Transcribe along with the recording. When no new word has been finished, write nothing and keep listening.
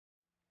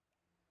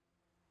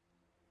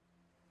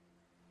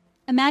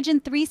Imagine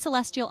three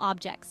celestial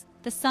objects: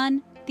 the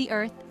sun, the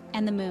earth,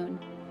 and the moon.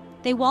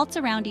 They waltz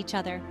around each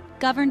other,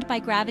 governed by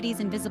gravity's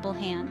invisible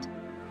hand.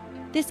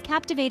 This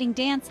captivating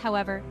dance,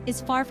 however,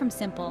 is far from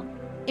simple.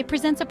 It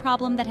presents a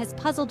problem that has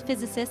puzzled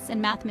physicists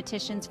and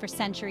mathematicians for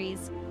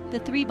centuries: the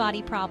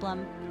three-body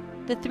problem.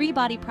 The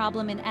three-body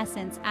problem, in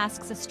essence,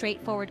 asks a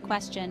straightforward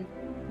question.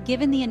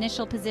 Given the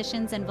initial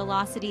positions and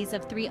velocities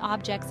of three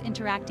objects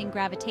interacting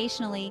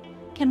gravitationally,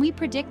 can we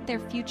predict their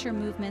future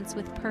movements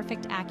with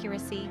perfect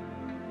accuracy?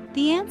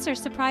 The answer,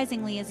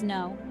 surprisingly, is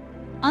no.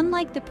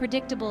 Unlike the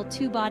predictable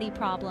two-body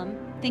problem,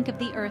 think of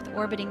the Earth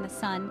orbiting the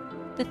Sun,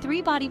 the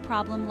three-body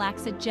problem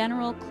lacks a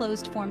general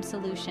closed-form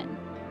solution.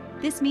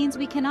 This means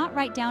we cannot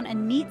write down a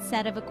neat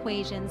set of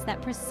equations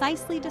that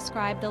precisely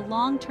describe the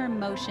long-term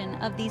motion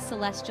of these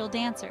celestial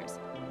dancers.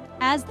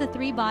 As the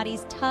three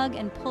bodies tug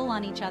and pull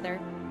on each other,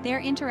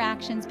 their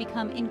interactions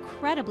become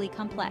incredibly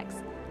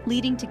complex,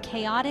 leading to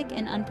chaotic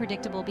and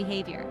unpredictable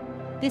behavior.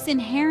 This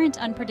inherent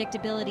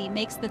unpredictability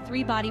makes the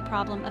three-body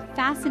problem a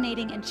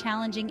fascinating and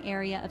challenging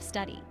area of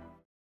study.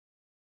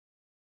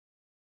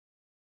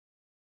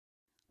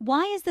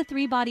 Why is the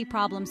three-body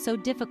problem so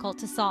difficult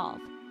to solve?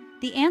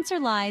 The answer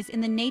lies in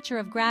the nature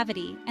of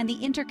gravity and the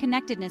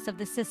interconnectedness of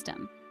the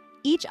system.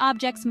 Each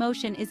object's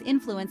motion is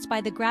influenced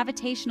by the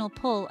gravitational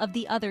pull of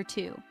the other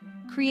two,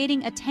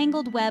 creating a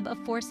tangled web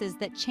of forces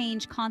that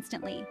change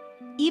constantly.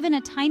 Even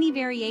a tiny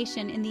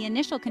variation in the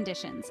initial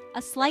conditions,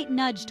 a slight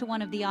nudge to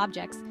one of the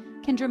objects,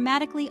 can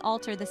dramatically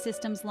alter the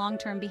system's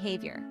long-term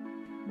behavior.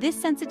 This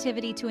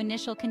sensitivity to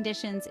initial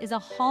conditions is a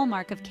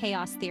hallmark of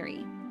chaos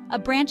theory, a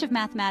branch of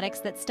mathematics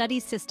that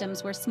studies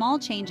systems where small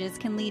changes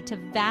can lead to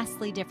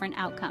vastly different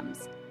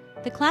outcomes.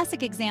 The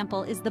classic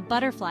example is the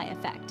butterfly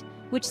effect,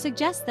 which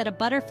suggests that a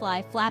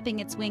butterfly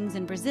flapping its wings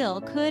in Brazil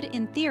could,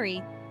 in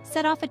theory,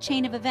 set off a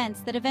chain of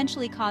events that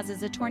eventually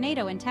causes a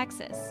tornado in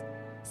Texas.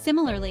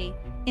 Similarly,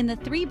 in the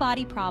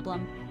three-body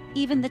problem,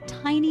 even the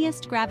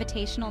tiniest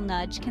gravitational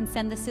nudge can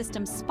send the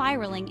system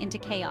spiraling into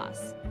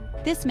chaos.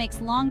 This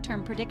makes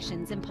long-term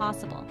predictions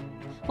impossible.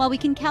 While we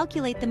can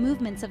calculate the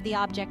movements of the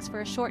objects for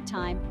a short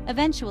time,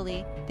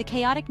 eventually, the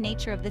chaotic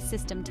nature of the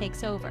system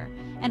takes over,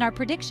 and our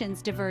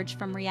predictions diverge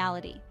from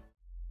reality.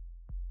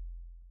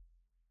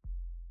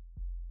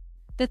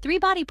 The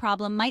three-body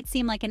problem might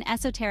seem like an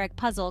esoteric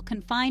puzzle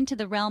confined to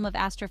the realm of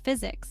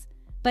astrophysics,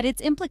 but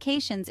its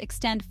implications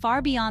extend far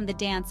beyond the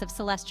dance of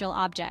celestial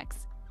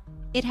objects.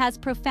 It has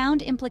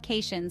profound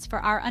implications for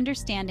our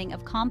understanding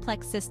of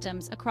complex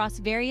systems across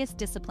various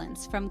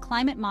disciplines, from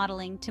climate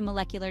modeling to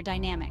molecular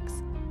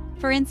dynamics.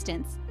 For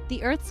instance,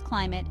 the Earth's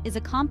climate is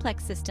a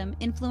complex system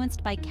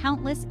influenced by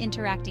countless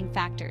interacting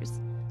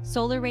factors: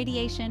 solar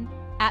radiation,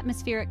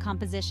 atmospheric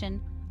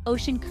composition,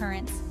 ocean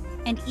currents,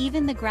 and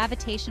even the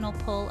gravitational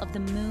pull of the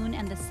moon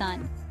and the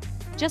sun.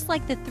 Just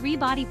like the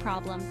three-body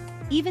problem,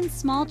 even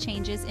small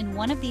changes in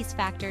one of these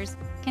factors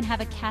can have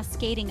a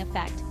cascading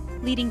effect,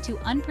 leading to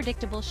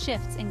unpredictable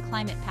shifts in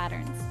climate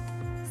patterns.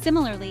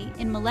 Similarly,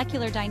 in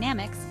molecular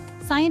dynamics,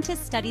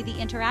 scientists study the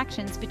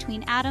interactions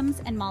between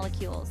atoms and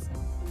molecules.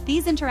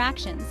 These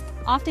interactions,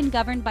 often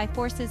governed by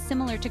forces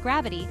similar to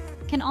gravity,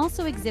 can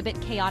also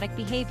exhibit chaotic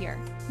behavior,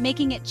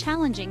 making it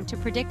challenging to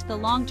predict the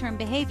long-term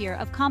behavior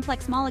of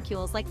complex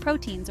molecules like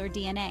proteins or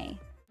DNA.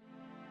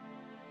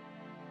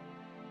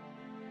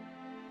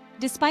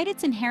 Despite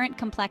its inherent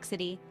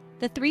complexity,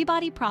 the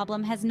three-body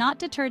problem has not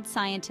deterred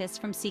scientists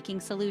from seeking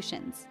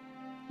solutions.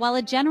 While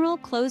a general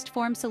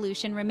closed-form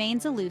solution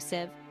remains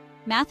elusive,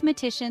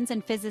 mathematicians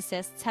and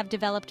physicists have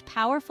developed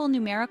powerful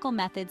numerical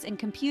methods and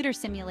computer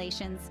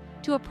simulations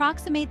to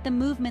approximate the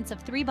movements of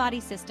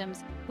three-body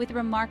systems with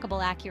remarkable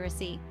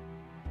accuracy.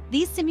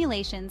 These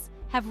simulations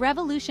have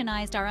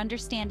revolutionized our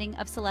understanding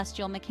of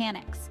celestial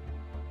mechanics.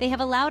 They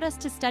have allowed us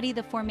to study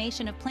the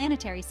formation of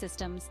planetary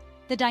systems,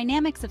 the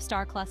dynamics of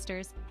star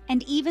clusters,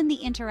 and even the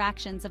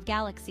interactions of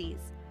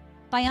galaxies.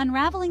 By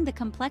unraveling the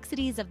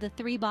complexities of the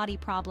three-body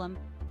problem,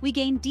 we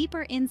gain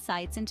deeper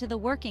insights into the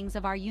workings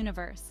of our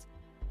universe.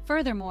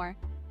 Furthermore,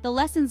 the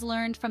lessons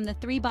learned from the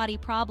three-body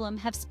problem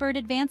have spurred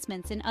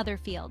advancements in other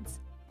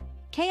fields.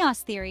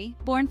 Chaos theory,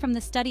 born from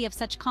the study of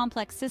such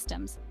complex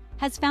systems,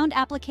 has found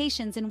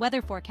applications in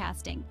weather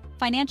forecasting,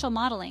 financial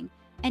modeling,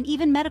 and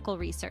even medical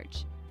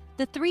research.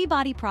 The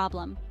three-body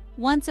problem,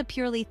 once a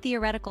purely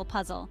theoretical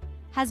puzzle,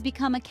 has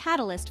become a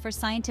catalyst for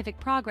scientific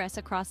progress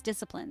across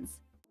disciplines.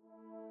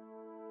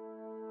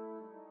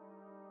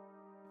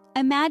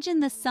 Imagine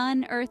the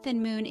sun, earth,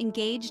 and moon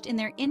engaged in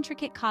their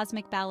intricate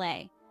cosmic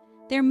ballet.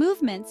 Their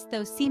movements,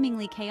 though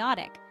seemingly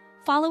chaotic,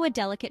 follow a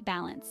delicate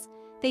balance.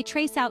 They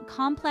trace out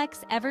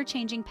complex,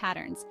 ever-changing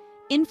patterns,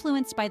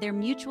 influenced by their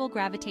mutual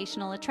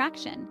gravitational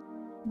attraction.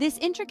 This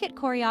intricate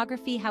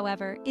choreography,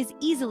 however, is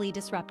easily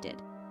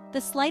disrupted. The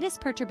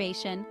slightest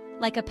perturbation,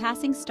 like a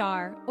passing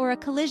star or a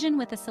collision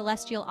with a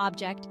celestial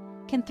object,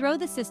 can throw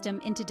the system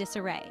into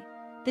disarray.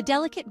 The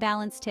delicate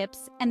balance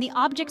tips, and the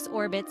object's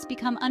orbits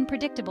become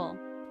unpredictable.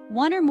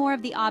 One or more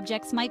of the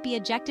objects might be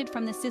ejected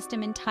from the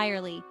system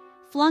entirely,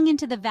 flung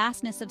into the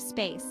vastness of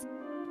space.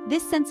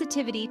 This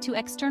sensitivity to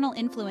external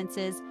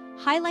influences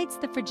highlights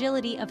the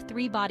fragility of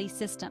three-body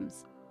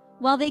systems.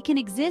 While they can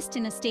exist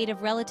in a state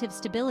of relative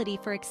stability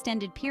for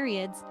extended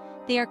periods,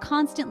 they are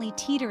constantly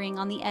teetering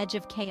on the edge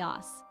of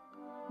chaos.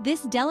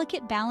 This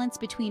delicate balance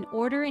between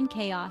order and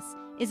chaos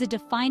is a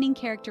defining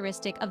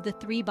characteristic of the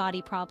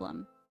three-body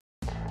problem.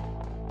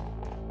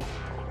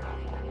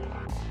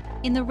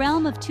 In the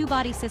realm of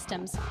two-body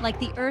systems, like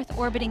the Earth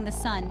orbiting the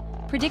Sun,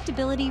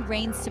 predictability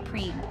reigns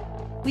supreme.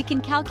 We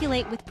can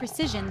calculate with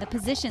precision the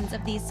positions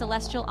of these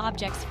celestial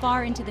objects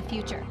far into the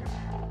future.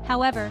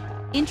 However,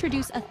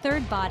 introduce a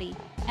third body,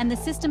 and the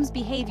system's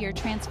behavior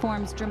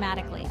transforms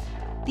dramatically.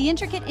 The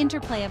intricate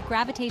interplay of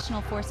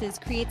gravitational forces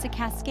creates a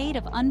cascade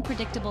of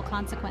unpredictable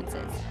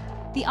consequences.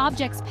 The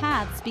object's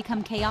paths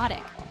become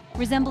chaotic,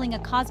 resembling a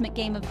cosmic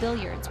game of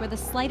billiards where the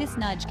slightest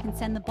nudge can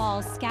send the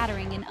balls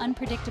scattering in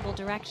unpredictable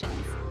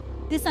directions.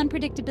 This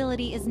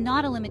unpredictability is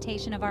not a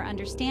limitation of our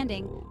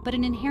understanding, but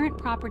an inherent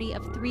property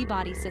of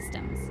three-body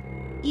systems.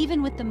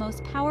 Even with the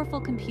most powerful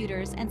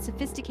computers and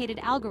sophisticated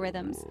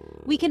algorithms,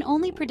 we can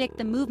only predict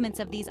the movements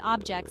of these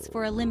objects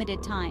for a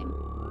limited time.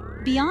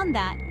 Beyond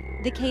that,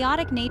 the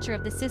chaotic nature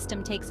of the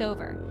system takes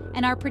over,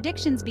 and our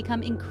predictions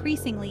become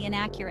increasingly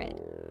inaccurate.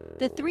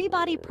 The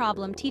three-body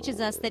problem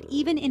teaches us that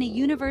even in a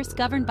universe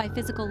governed by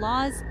physical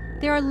laws,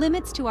 there are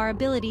limits to our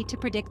ability to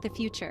predict the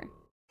future.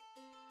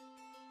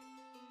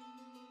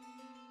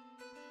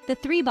 The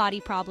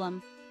three-body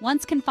problem,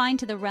 once confined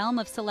to the realm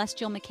of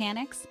celestial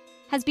mechanics,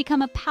 has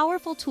become a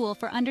powerful tool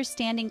for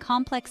understanding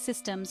complex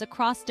systems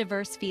across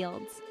diverse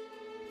fields.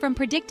 From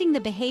predicting the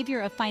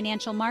behavior of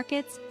financial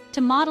markets to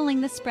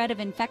modeling the spread of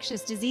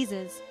infectious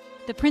diseases,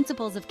 the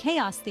principles of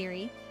chaos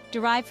theory,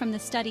 derived from the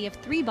study of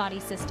three-body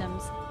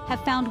systems,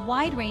 have found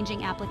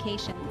wide-ranging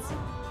applications.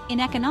 In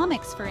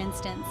economics, for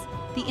instance,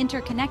 the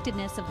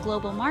interconnectedness of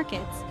global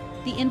markets,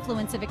 the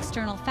influence of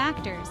external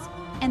factors,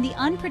 and the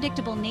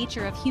unpredictable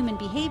nature of human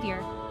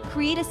behavior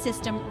create a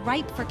system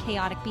ripe for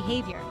chaotic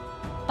behavior.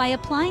 By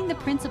applying the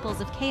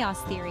principles of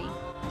chaos theory,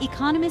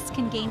 economists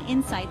can gain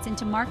insights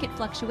into market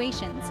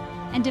fluctuations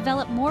and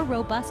develop more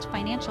robust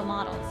financial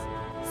models.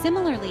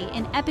 Similarly,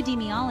 in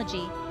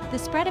epidemiology, the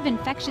spread of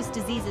infectious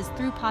diseases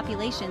through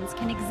populations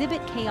can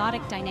exhibit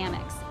chaotic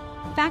dynamics.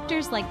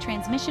 Factors like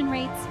transmission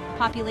rates,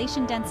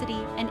 population density,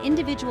 and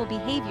individual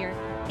behavior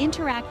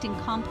interact in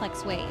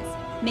complex ways,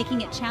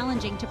 making it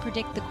challenging to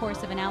predict the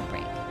course of an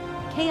outbreak.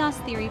 Chaos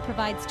theory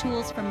provides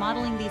tools for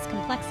modeling these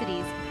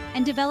complexities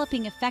and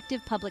developing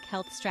effective public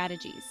health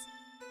strategies.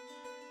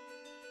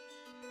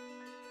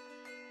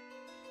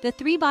 The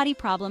three-body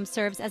problem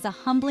serves as a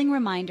humbling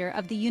reminder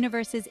of the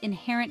universe's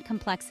inherent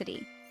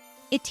complexity.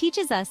 It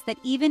teaches us that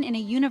even in a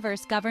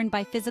universe governed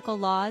by physical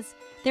laws,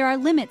 there are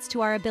limits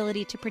to our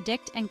ability to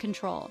predict and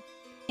control.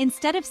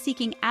 Instead of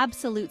seeking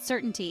absolute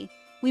certainty,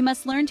 we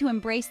must learn to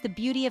embrace the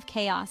beauty of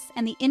chaos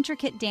and the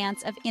intricate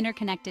dance of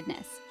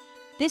interconnectedness.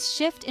 This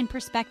shift in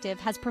perspective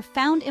has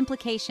profound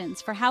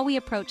implications for how we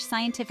approach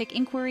scientific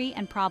inquiry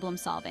and problem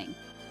solving.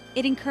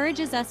 It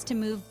encourages us to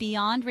move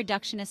beyond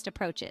reductionist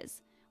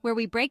approaches, where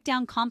we break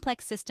down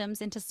complex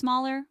systems into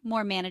smaller,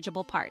 more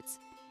manageable parts.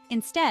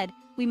 Instead,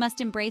 we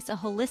must embrace a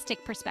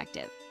holistic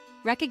perspective,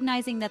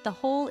 recognizing that the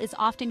whole is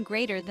often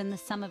greater than the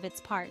sum of its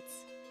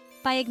parts.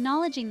 By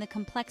acknowledging the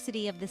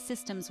complexity of the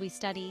systems we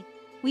study,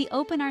 we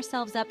open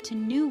ourselves up to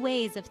new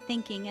ways of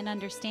thinking and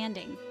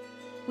understanding.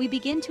 We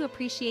begin to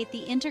appreciate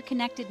the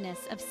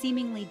interconnectedness of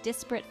seemingly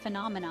disparate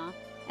phenomena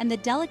and the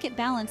delicate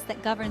balance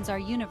that governs our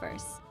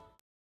universe.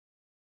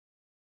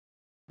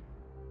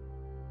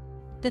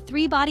 The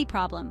three-body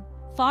problem,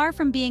 far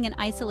from being an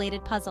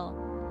isolated puzzle,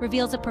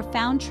 reveals a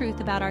profound truth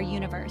about our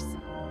universe.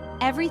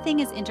 Everything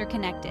is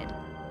interconnected,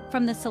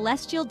 from the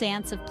celestial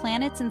dance of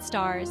planets and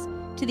stars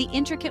to the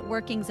intricate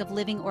workings of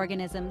living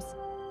organisms.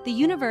 The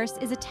universe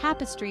is a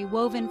tapestry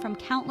woven from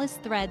countless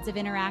threads of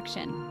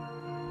interaction.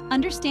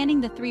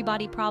 Understanding the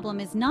three-body problem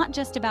is not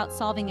just about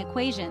solving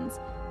equations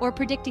or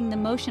predicting the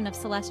motion of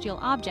celestial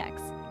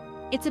objects.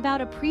 It's about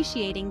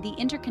appreciating the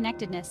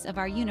interconnectedness of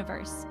our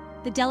universe,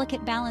 the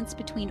delicate balance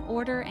between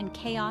order and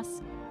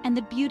chaos, and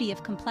the beauty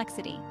of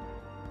complexity.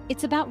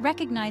 It's about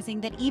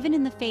recognizing that even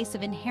in the face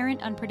of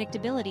inherent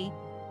unpredictability,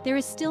 there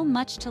is still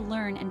much to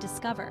learn and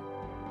discover.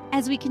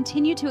 As we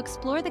continue to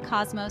explore the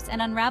cosmos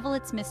and unravel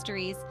its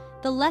mysteries,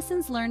 the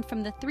lessons learned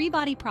from the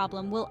three-body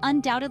problem will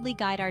undoubtedly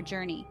guide our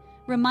journey,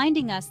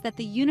 reminding us that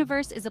the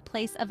universe is a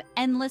place of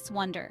endless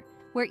wonder,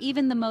 where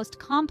even the most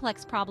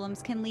complex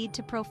problems can lead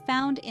to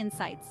profound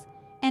insights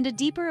and a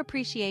deeper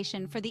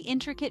appreciation for the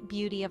intricate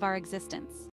beauty of our existence.